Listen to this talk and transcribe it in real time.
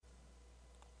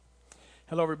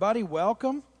Hello, everybody.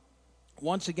 Welcome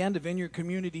once again to Vineyard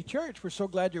Community Church. We're so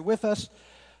glad you're with us.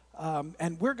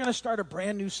 And we're going to start a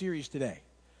brand new series today.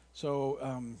 So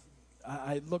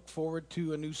I look forward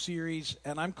to a new series,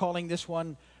 and I'm calling this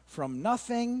one From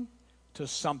Nothing to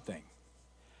Something.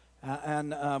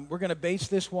 We're going to base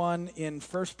this one in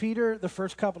 1 Peter, the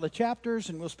first couple of chapters,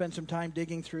 and we'll spend some time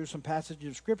digging through some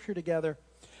passages of Scripture together.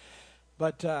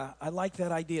 But I like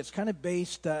that idea. It's kind of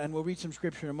based, and we'll read some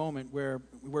Scripture in a moment, where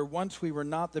once we were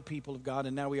not the people of God,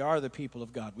 and now we are the people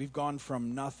of God. We've gone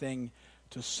from nothing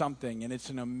to something, and it's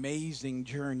an amazing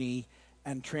journey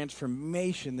and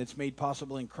transformation that's made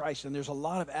possible in Christ. And there's a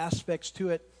lot of aspects to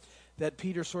it that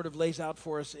Peter sort of lays out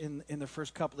for us in the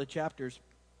first couple of chapters.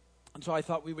 And so I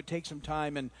thought we would take some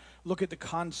time and look at the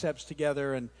concepts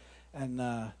together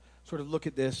and sort of look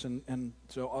at this. And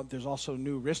so there's also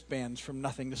new wristbands from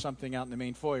nothing to something out in the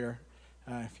main foyer.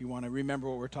 If you want to remember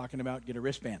what we're talking about, get a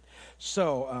wristband.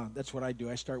 So that's what I do.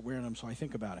 I start wearing them so I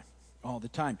think about it all the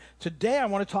time. Today I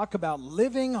want to talk about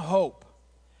living hope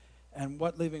and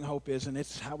what living hope is. And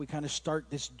it's how we kind of start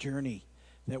this journey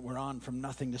that we're on from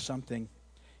nothing to something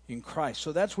in Christ.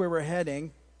 So that's where we're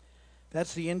heading.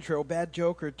 That's the intro. Bad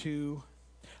joke or two.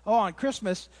 Oh, on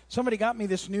Christmas, somebody got me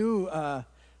this new,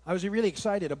 I was really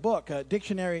excited, a book, a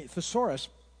dictionary, Thesaurus.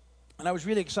 And I was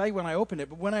really excited when I opened it.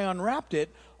 But when I unwrapped it,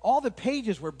 all the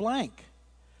pages were blank.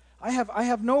 I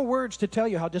have no words to tell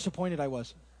you how disappointed I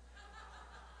was.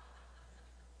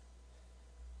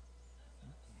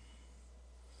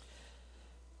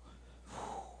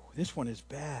 This one is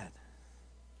bad.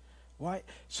 Why?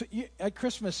 So at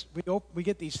Christmas, we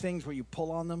get these things where you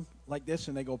pull on them like this,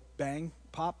 and they go bang,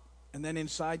 pop, and then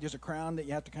inside there's a crown that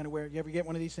you have to kind of wear. You ever get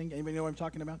one of these things? Anybody know what I'm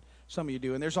talking about? Some of you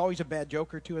do. And there's always a bad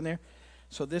joke or two in there.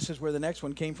 So this is where the next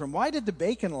one came from. Why did the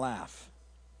bacon laugh?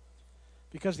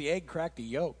 Because the egg cracked the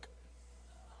yolk.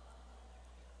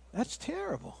 That's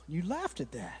terrible. You laughed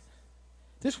at that.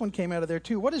 This one came out of there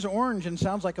too. What is orange and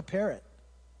sounds like a parrot?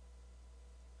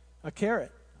 A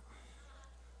carrot.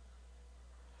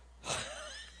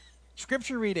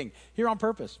 Scripture reading here on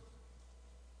purpose.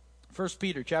 1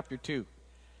 Peter chapter 2,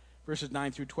 verses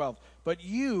 9 through 12. But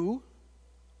you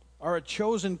are a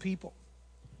chosen people,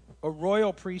 a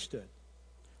royal priesthood,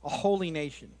 a holy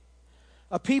nation,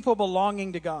 a people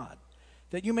belonging to God,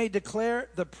 that you may declare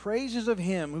the praises of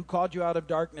him who called you out of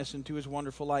darkness into his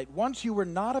wonderful light. Once you were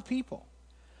not a people,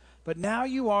 but now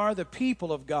you are the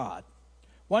people of God.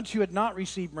 Once you had not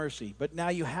received mercy, but now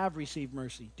you have received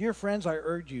mercy. Dear friends, I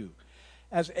urge you,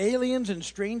 as aliens and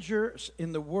strangers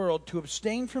in the world, to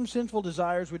abstain from sinful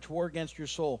desires which war against your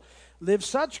soul. Live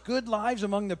such good lives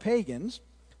among the pagans,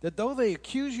 that though they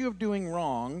accuse you of doing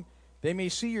wrong, they may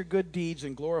see your good deeds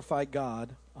and glorify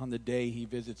God on the day he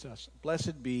visits us.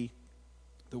 Blessed be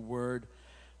the word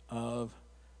of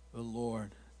the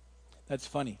Lord. That's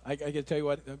funny. I got to tell you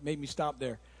what made me stop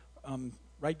there.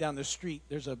 Right down the street,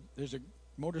 there's a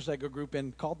motorcycle group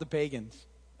called the Pagans.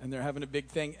 And they're having a big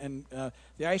thing. And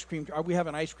the ice cream, we have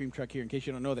an ice cream truck here, in case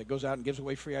you don't know, that goes out and gives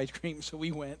away free ice cream. So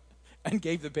we went and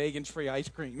gave the pagans free ice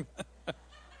cream.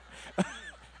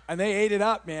 And they ate it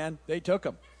up, man. They took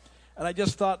them. And I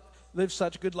just thought, live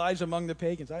such good lives among the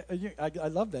pagans. I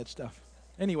love that stuff.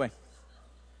 Anyway.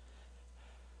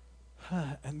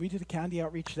 And we did a candy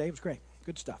outreach today. It was great.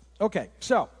 Good stuff. Okay,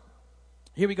 so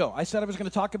here we go. I said I was going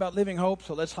to talk about living hope,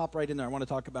 so let's hop right in there. I want to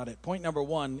talk about it. Point number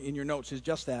 1 in your notes is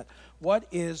just that. What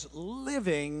is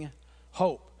living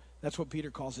hope? That's what Peter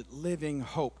calls it, living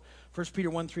hope. 1 Peter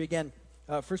 1:3 again.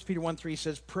 1 Peter 1:3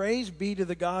 says, Praise be to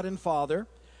the God and Father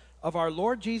of our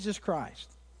Lord Jesus Christ.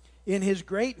 In his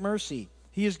great mercy,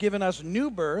 he has given us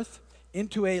new birth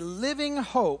into a living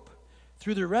hope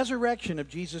through the resurrection of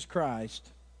Jesus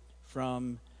Christ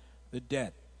from the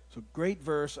dead. So great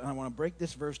verse, and I want to break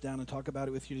this verse down and talk about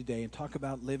it with you today and talk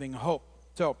about living hope.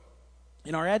 So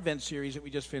in our Advent series that we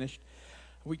just finished,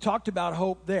 we talked about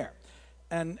hope there.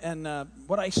 And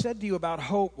what I said to you about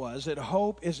hope was that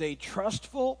hope is a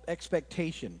trustful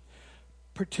expectation,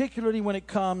 particularly when it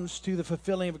comes to the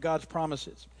fulfilling of God's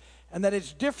promises. And that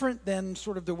it's different than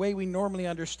sort of the way we normally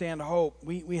understand hope.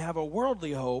 We have a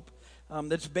worldly hope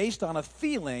that's based on a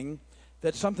feeling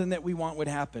that something that we want would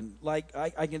happen. Like,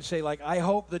 I can say, like, I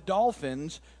hope the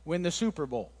Dolphins win the Super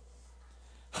Bowl.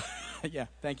 Yeah,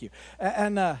 thank you.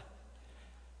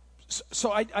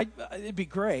 So it'd be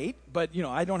great, but,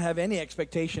 I don't have any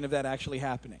expectation of that actually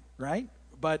happening, right?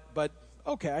 But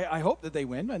okay, I hope that they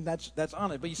win, and that's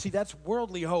on it. But you see, that's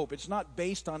worldly hope. It's not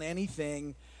based on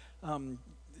anything,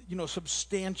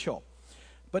 substantial.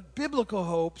 But biblical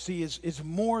hope, see, is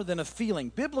more than a feeling.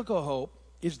 Biblical hope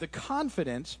is the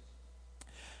confidence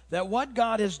that what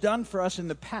God has done for us in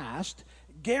the past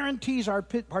guarantees our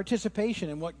participation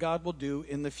in what God will do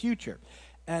in the future.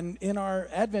 And in our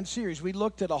Advent series, we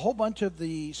looked at a whole bunch of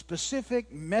the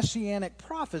specific messianic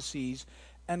prophecies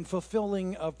and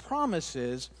fulfilling of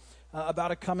promises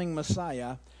about a coming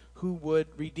Messiah who would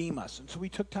redeem us. And so we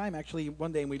took time actually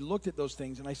one day and we looked at those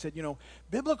things, and I said,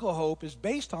 biblical hope is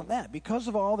based on that. Because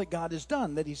of all that God has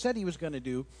done, that he said he was going to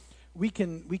do, we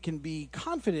can be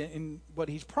confident in what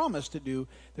he's promised to do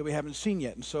that we haven't seen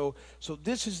yet. And so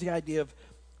this is the idea of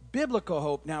biblical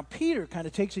hope. Now Peter kind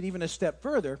of takes it even a step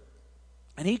further,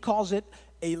 and he calls it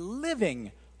a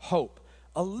living hope.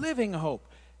 A living hope.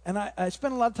 And I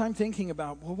spent a lot of time thinking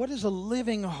about, well, what is a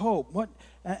living hope?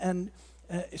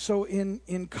 So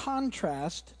in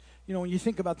contrast, when you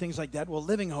think about things like that, well,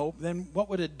 living hope, then what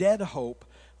would a dead hope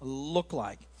look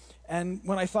like? And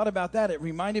when I thought about that, it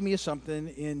reminded me of something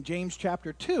in James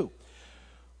chapter 2,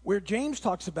 where James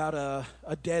talks about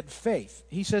a dead faith.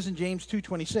 He says in James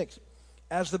 2:26,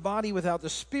 as the body without the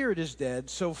spirit is dead,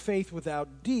 so faith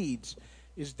without deeds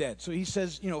is dead. So he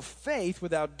says, faith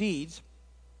without deeds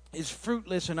is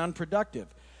fruitless and unproductive.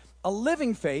 A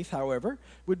living faith, however,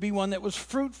 would be one that was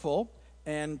fruitful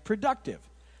and productive.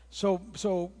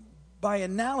 So by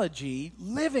analogy,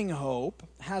 living hope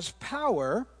has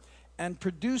power and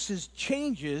produces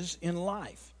changes in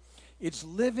life. It's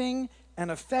living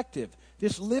and effective.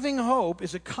 This living hope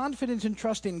is a confidence and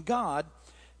trust in God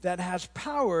that has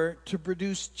power to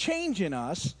produce change in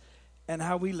us and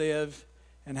how we live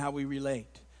and how we relate.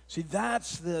 See,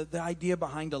 that's the idea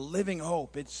behind a living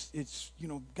hope. It's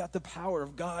got the power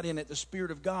of God in it, the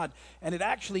Spirit of God, and it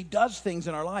actually does things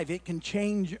in our life. It can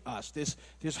change us,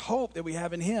 this hope that we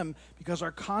have in him, because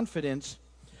our confidence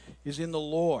is in the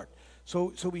Lord.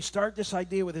 So we start this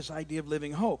idea with this idea of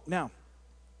living hope. Now,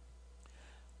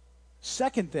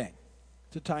 second thing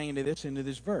to tie into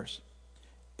this verse,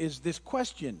 is this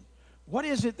question: what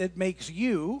is it that makes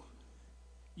you,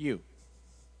 you?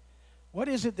 What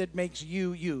is it that makes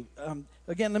you, you?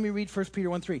 Again, let me read 1 Peter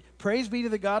 1:3. Praise be to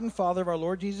the God and Father of our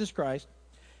Lord Jesus Christ.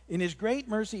 In his great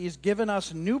mercy, he has given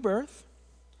us new birth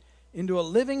into a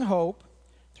living hope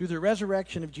through the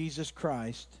resurrection of Jesus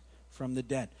Christ from the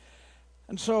dead.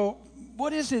 And so,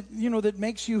 what is it, that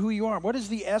makes you who you are? What is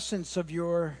the essence of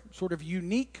your sort of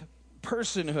unique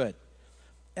personhood?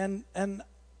 And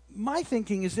my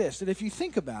thinking is this, that if you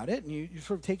think about it, and you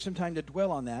sort of take some time to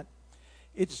dwell on that,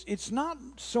 it's not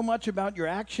so much about your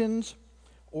actions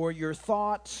or your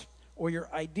thoughts or your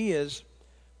ideas.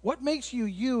 What makes you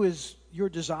you is your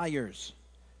desires.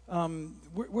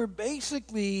 We're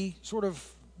basically sort of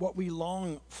what we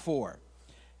long for.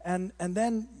 And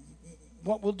then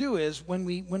what we'll do is when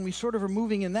we sort of are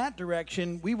moving in that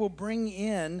direction, we will bring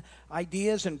in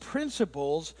ideas and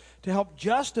principles to help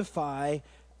justify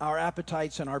our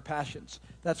appetites and our passions.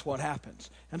 That's what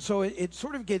happens. And so it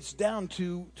sort of gets down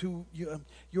to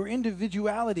your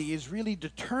individuality is really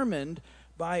determined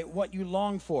by what you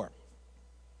long for.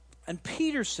 And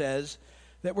Peter says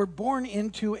that we're born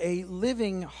into a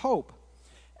living hope.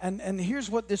 And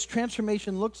here's what this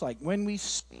transformation looks like. When we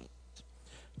seek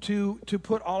to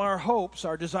put all our hopes,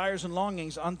 our desires and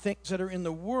longings on things that are in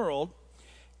the world,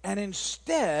 and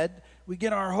instead we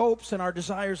get our hopes and our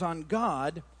desires on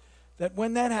God, that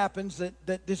when that happens,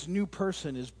 that this new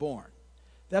person is born.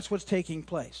 That's what's taking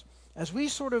place. As we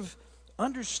sort of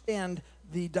understand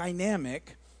the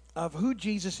dynamic of who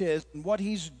Jesus is and what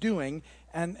he's doing,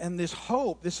 and this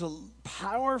hope, this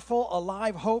powerful,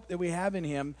 alive hope that we have in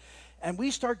him, and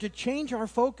we start to change our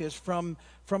focus from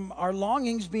our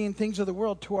longings being things of the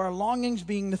world to our longings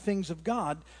being the things of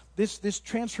God, this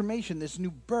transformation, this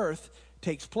new birth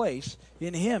takes place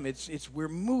in him. We're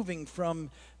moving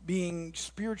from being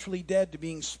spiritually dead to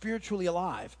being spiritually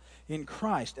alive in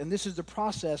Christ. And this is the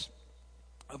process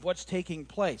of what's taking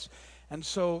place. And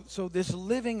so this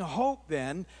living hope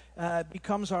then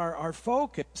becomes our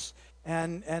focus,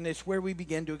 and it's where we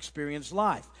begin to experience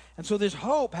life. And so this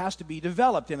hope has to be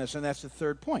developed in us, and that's the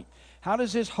third point. How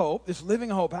does this hope, this living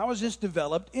hope, how is this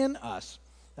developed in us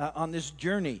on this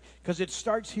journey? Because it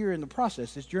starts here in the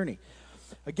process, this journey.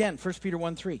 Again, 1 Peter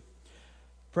 1:3.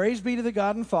 Praise be to the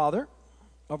God and Father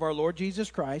of our Lord Jesus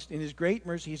Christ. In his great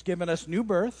mercy, he's given us new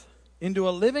birth into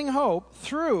a living hope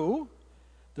through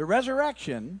the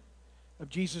resurrection of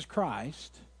Jesus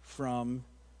Christ from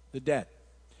the dead.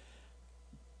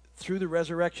 Through the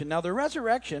resurrection. Now, the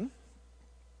resurrection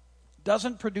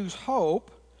doesn't produce hope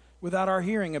without our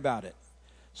hearing about it.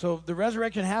 So the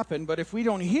resurrection happened, but if we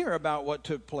don't hear about what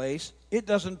took place, it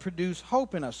doesn't produce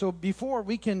hope in us. So before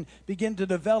we can begin to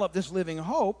develop this living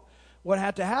hope, what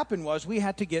had to happen was we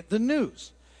had to get the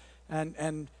news.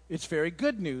 And it's very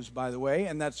good news, by the way,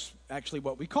 and that's actually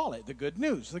what we call it, the good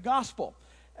news, the gospel.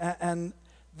 And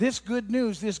This good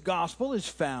news, this gospel, is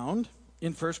found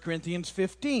in 1 Corinthians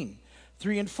 15,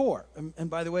 3 and 4. And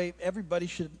by the way, everybody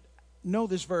should know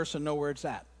this verse and know where it's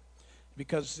at,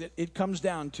 because it comes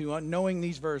down to knowing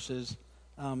these verses.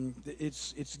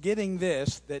 It's getting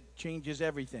this that changes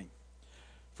everything.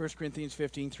 1 Corinthians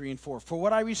 15, 3 and 4. For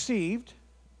what I received,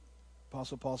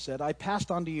 Apostle Paul said, I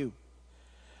passed on to you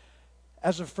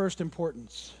as of first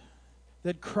importance,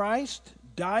 that Christ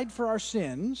died for our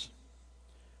sins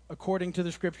according to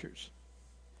the Scriptures,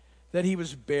 that he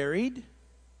was buried,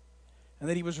 and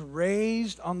that he was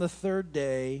raised on the third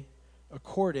day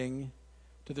according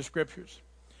to the Scriptures.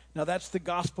 Now that's the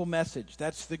gospel message.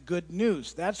 That's the good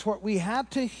news. That's what we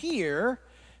had to hear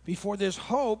before this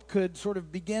hope could sort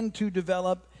of begin to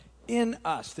develop in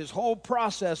us. This whole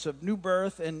process of new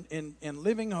birth and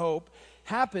living hope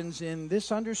happens in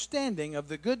this understanding of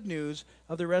the good news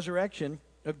of the resurrection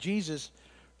of Jesus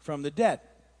from the dead.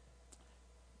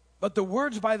 But the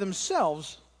words by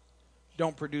themselves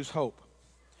don't produce hope.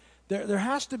 There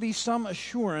has to be some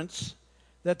assurance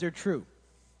that they're true.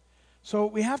 So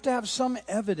we have to have some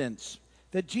evidence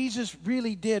that Jesus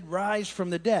really did rise from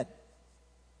the dead.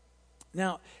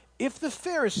 Now, if the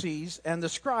Pharisees and the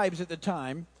scribes at the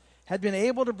time had been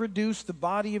able to produce the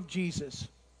body of Jesus,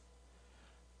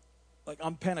 like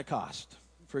on Pentecost,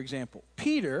 for example,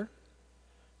 Peter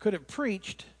could have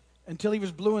preached until he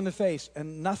was blue in the face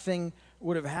and nothing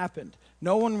would have happened.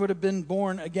 No one would have been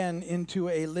born again into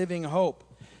a living hope.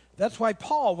 That's why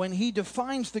Paul, when he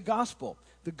defines the gospel,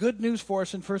 the good news for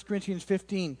us in 1 Corinthians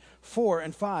 15, 4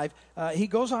 and 5, he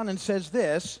goes on and says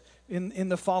this in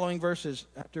the following verses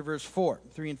after verse 4,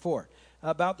 3 and 4,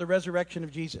 about the resurrection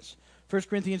of Jesus. 1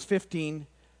 Corinthians 15,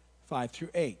 5 through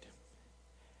 8.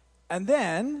 And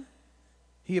then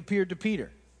he appeared to Peter,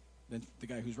 the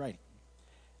guy who's writing,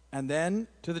 and then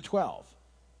to the 12.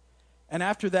 And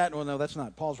after that, well, no, that's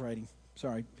not Paul's writing.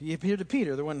 Sorry. He appeared to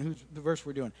Peter, the one who's the verse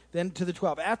we're doing. Then to the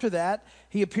 12. After that,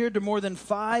 he appeared to more than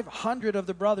 500 of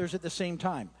the brothers at the same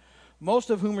time, most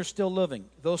of whom are still living,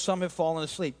 though some have fallen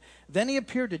asleep. Then he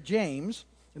appeared to James,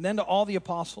 and then to all the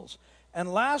apostles.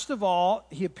 And last of all,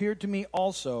 he appeared to me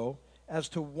also as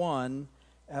to one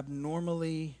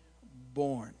abnormally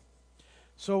born.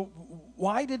 So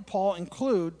why did Paul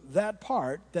include that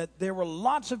part, that there were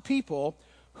lots of people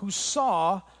who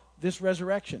saw this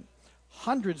resurrection?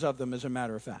 Hundreds of them, as a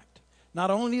matter of fact.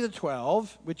 Not only the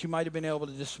 12, which you might have been able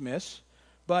to dismiss,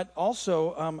 but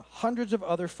also hundreds of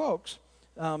other folks,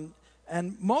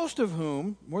 and most of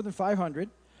whom, more than 500,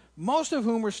 most of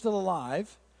whom were still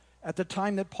alive at the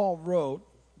time that Paul wrote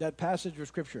that passage of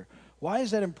Scripture. Why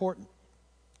is that important?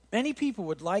 Many people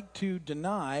would like to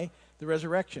deny the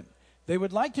resurrection. They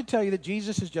would like to tell you that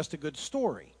Jesus is just a good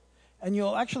story. And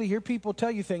you'll actually hear people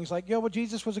tell you things like, well,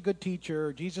 Jesus was a good teacher,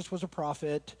 or Jesus was a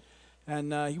prophet,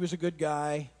 and he was a good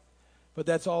guy, but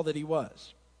that's all that he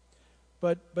was.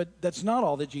 But that's not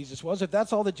all that Jesus was. If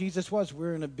that's all that Jesus was,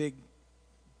 we're in a big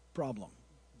problem,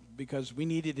 because we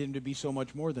needed him to be so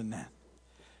much more than that.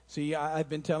 See, I've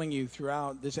been telling you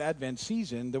throughout this Advent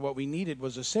season that what we needed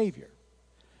was a Savior,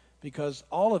 because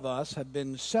all of us have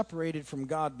been separated from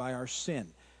God by our sin.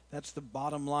 That's the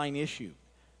bottom line issue.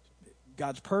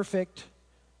 God's perfect.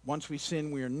 Once we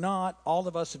sin, we are not. All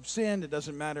of us have sinned. It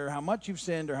doesn't matter how much you've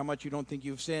sinned or how much you don't think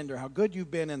you've sinned or how good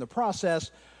you've been in the process.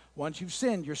 Once you've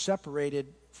sinned, you're separated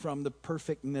from the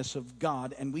perfectness of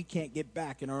God, and we can't get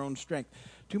back in our own strength.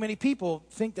 Too many people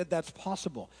think that that's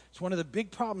possible. It's one of the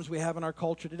big problems we have in our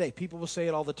culture today. People will say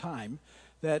it all the time,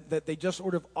 that they just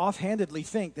sort of offhandedly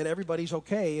think that everybody's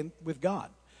okay with God.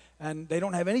 And they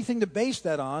don't have anything to base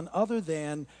that on other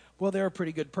than, well, they're a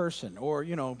pretty good person. Or,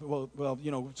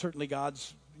 certainly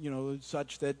God's,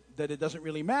 such that it doesn't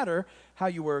really matter how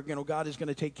you were. God is going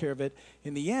to take care of it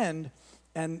in the end.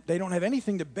 And they don't have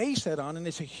anything to base that on, and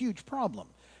it's a huge problem.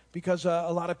 Because a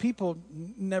lot of people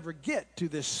never get to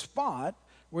this spot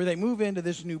where they move into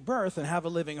this new birth and have a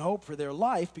living hope for their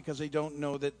life because they don't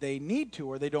know that they need to,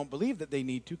 or they don't believe that they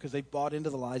need to because they've bought into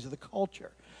the lies of the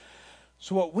culture.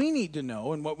 So what we need to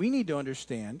know and what we need to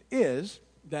understand is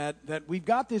that we've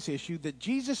got this issue that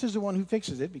Jesus is the one who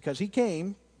fixes it, because he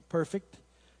came, perfect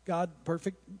God,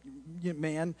 perfect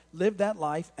man, lived that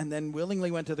life, and then willingly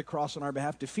went to the cross on our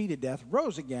behalf, defeated death,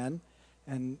 rose again,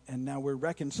 and now we're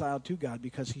reconciled to God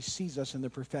because he sees us in the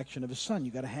perfection of his Son.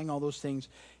 You've got to hang all those things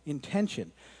in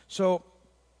tension. So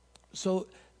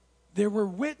there were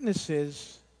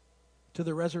witnesses to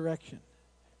the resurrection.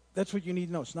 That's what you need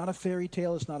to know. It's not a fairy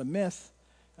tale. It's not a myth.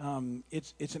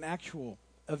 It's an actual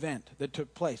event that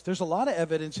took place. There's a lot of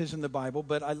evidences in the Bible,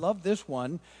 but I love this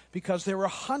one because there were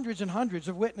hundreds and hundreds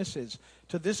of witnesses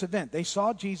to this event. They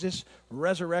saw Jesus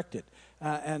resurrected.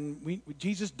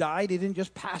 Jesus died. He didn't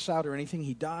just pass out or anything.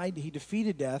 He died. He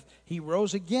defeated death. He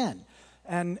rose again.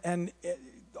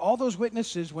 All those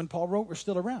witnesses, when Paul wrote, were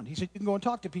still around. He said, you can go and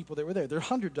talk to people that were there. There are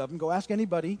hundreds of them. Go ask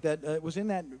anybody that was in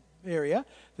that area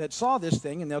that saw this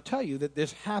thing, and they'll tell you that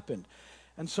this happened.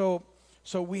 And so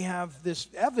we have this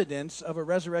evidence of a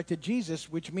resurrected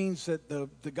Jesus, which means that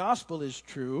the gospel is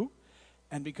true.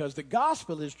 And because the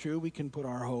gospel is true, we can put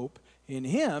our hope in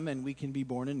him, and we can be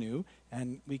born anew,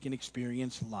 and we can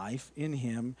experience life in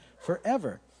him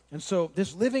forever. And so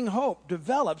this living hope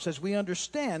develops as we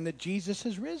understand that Jesus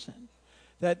has risen,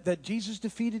 that Jesus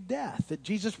defeated death, that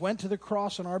Jesus went to the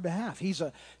cross on our behalf.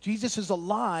 Jesus is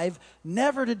alive,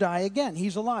 never to die again.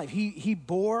 He's alive. He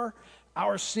bore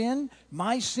our sin,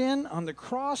 my sin, on the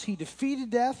cross. He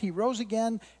defeated death. He rose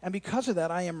again. And because of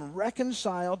that, I am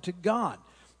reconciled to God.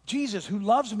 Jesus, who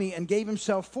loves me and gave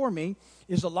himself for me,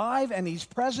 is alive, and he's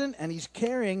present, and he's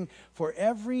caring for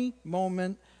every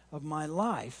moment of my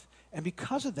life. And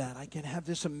because of that, I can have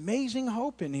this amazing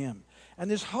hope in him. And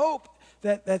this hope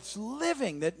that's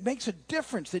living, that makes a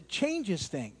difference, that changes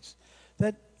things,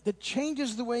 that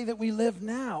changes the way that we live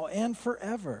now and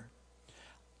forever.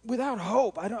 Without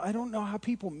hope, I don't know how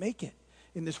people make it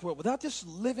in this world. Without this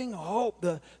living hope,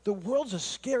 the world's a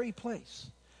scary place.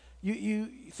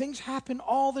 Things happen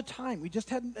all the time. We just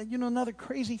had another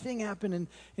crazy thing happen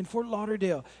in Fort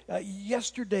Lauderdale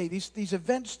yesterday. These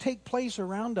events take place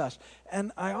around us,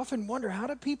 and I often wonder, how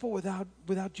do people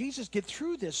without Jesus get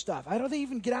through this stuff? How do they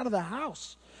even get out of the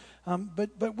house?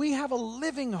 But we have a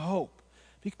living hope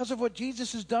because of what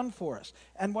Jesus has done for us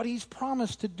and what he's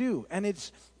promised to do. And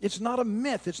it's not a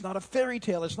myth. It's not a fairy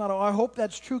tale. It's not a, I hope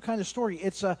that's true kind of story.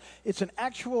 It's an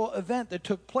actual event that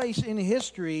took place in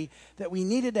history that we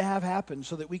needed to have happen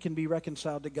so that we can be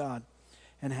reconciled to God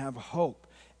and have hope.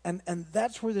 And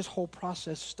that's where this whole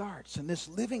process starts. And this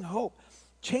living hope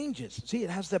changes. See, it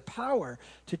has the power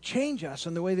to change us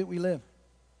in the way that we live.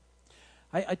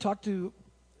 I talk to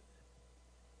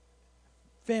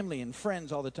family and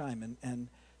friends all the time, and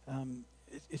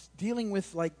it's dealing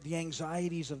with like the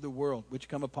anxieties of the world which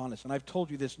come upon us. And I've told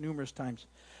you this numerous times,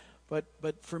 but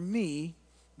for me,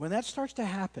 when that starts to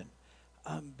happen,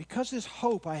 because this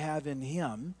hope I have in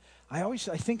him, I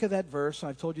think of that verse.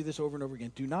 I've told you this over and over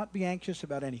again. Do not be anxious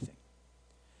about anything,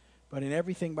 but in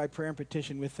everything by prayer and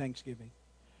petition with thanksgiving,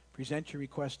 present your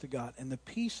request to God, and the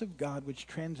peace of God which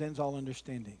transcends all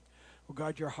understanding will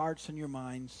guard your hearts and your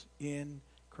minds in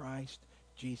Christ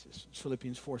Jesus. It's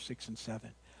Philippians 4, 6, and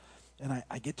 7. And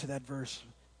I get to that verse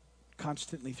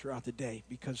constantly throughout the day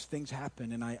because things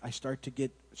happen and I start to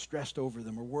get stressed over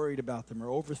them or worried about them or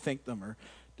overthink them, or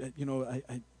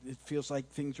it feels like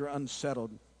things are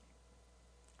unsettled.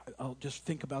 I'll just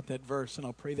think about that verse and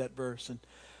I'll pray that verse and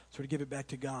sort of give it back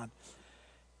to God.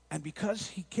 And because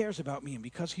he cares about me and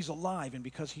because he's alive and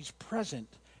because he's present,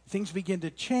 things begin to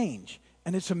change.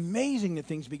 And it's amazing that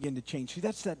things begin to change. See,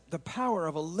 that's the power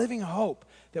of a living hope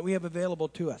that we have available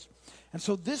to us. And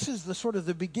so this is the sort of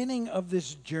the beginning of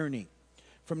this journey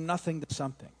from nothing to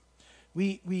something.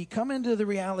 We come into the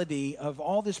reality of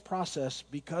all this process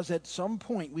because at some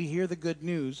point we hear the good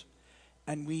news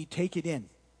and we take it in.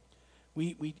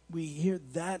 We hear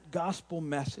that gospel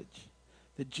message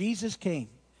that Jesus came,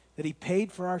 that he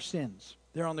paid for our sins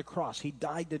there on the cross. He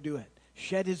died to do it,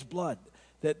 shed his blood,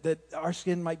 that our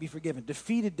sin might be forgiven,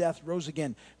 defeated death, rose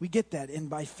again. We get that, and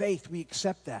by faith we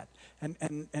accept that.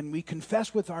 And we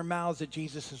confess with our mouths that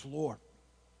Jesus is Lord.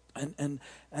 And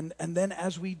then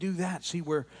as we do that, see,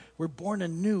 we're born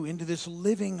anew into this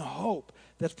living hope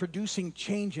that's producing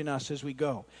change in us as we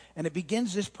go. And it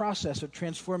begins this process of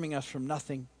transforming us from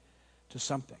nothing to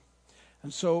something.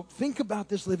 And so think about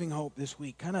this living hope this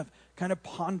week. Kind of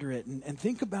ponder it and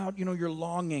think about, your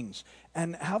longings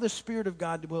and how the Spirit of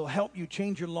God will help you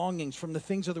change your longings from the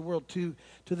things of the world to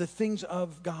the things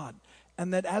of God.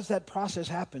 And that as that process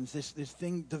happens, this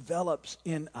thing develops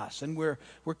in us. And we're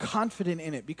confident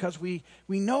in it because we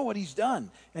know what he's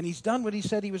done. And he's done what he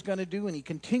said he was going to do, and he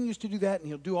continues to do that, and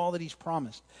he'll do all that he's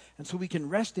promised. And so we can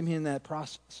rest him in that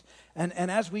process. And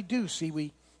as we do, see,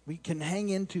 we can hang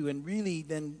into and really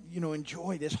then,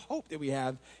 enjoy this hope that we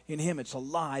have in him. It's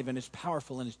alive and it's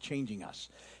powerful and it's changing us.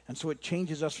 And so it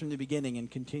changes us from the beginning and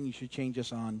continues to change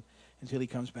us on until he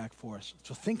comes back for us.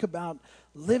 So think about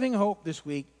living hope this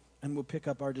week, and we'll pick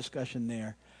up our discussion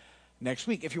there next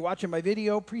week. If you're watching my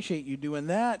video, appreciate you doing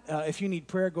that. If you need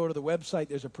prayer, go to the website.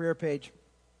 There's a prayer page,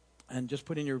 and just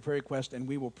put in your prayer request, and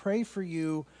we will pray for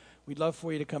you. We'd love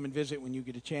for you to come and visit when you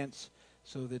get a chance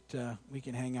so that we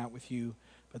can hang out with you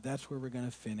but that's where we're going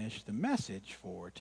to finish the message for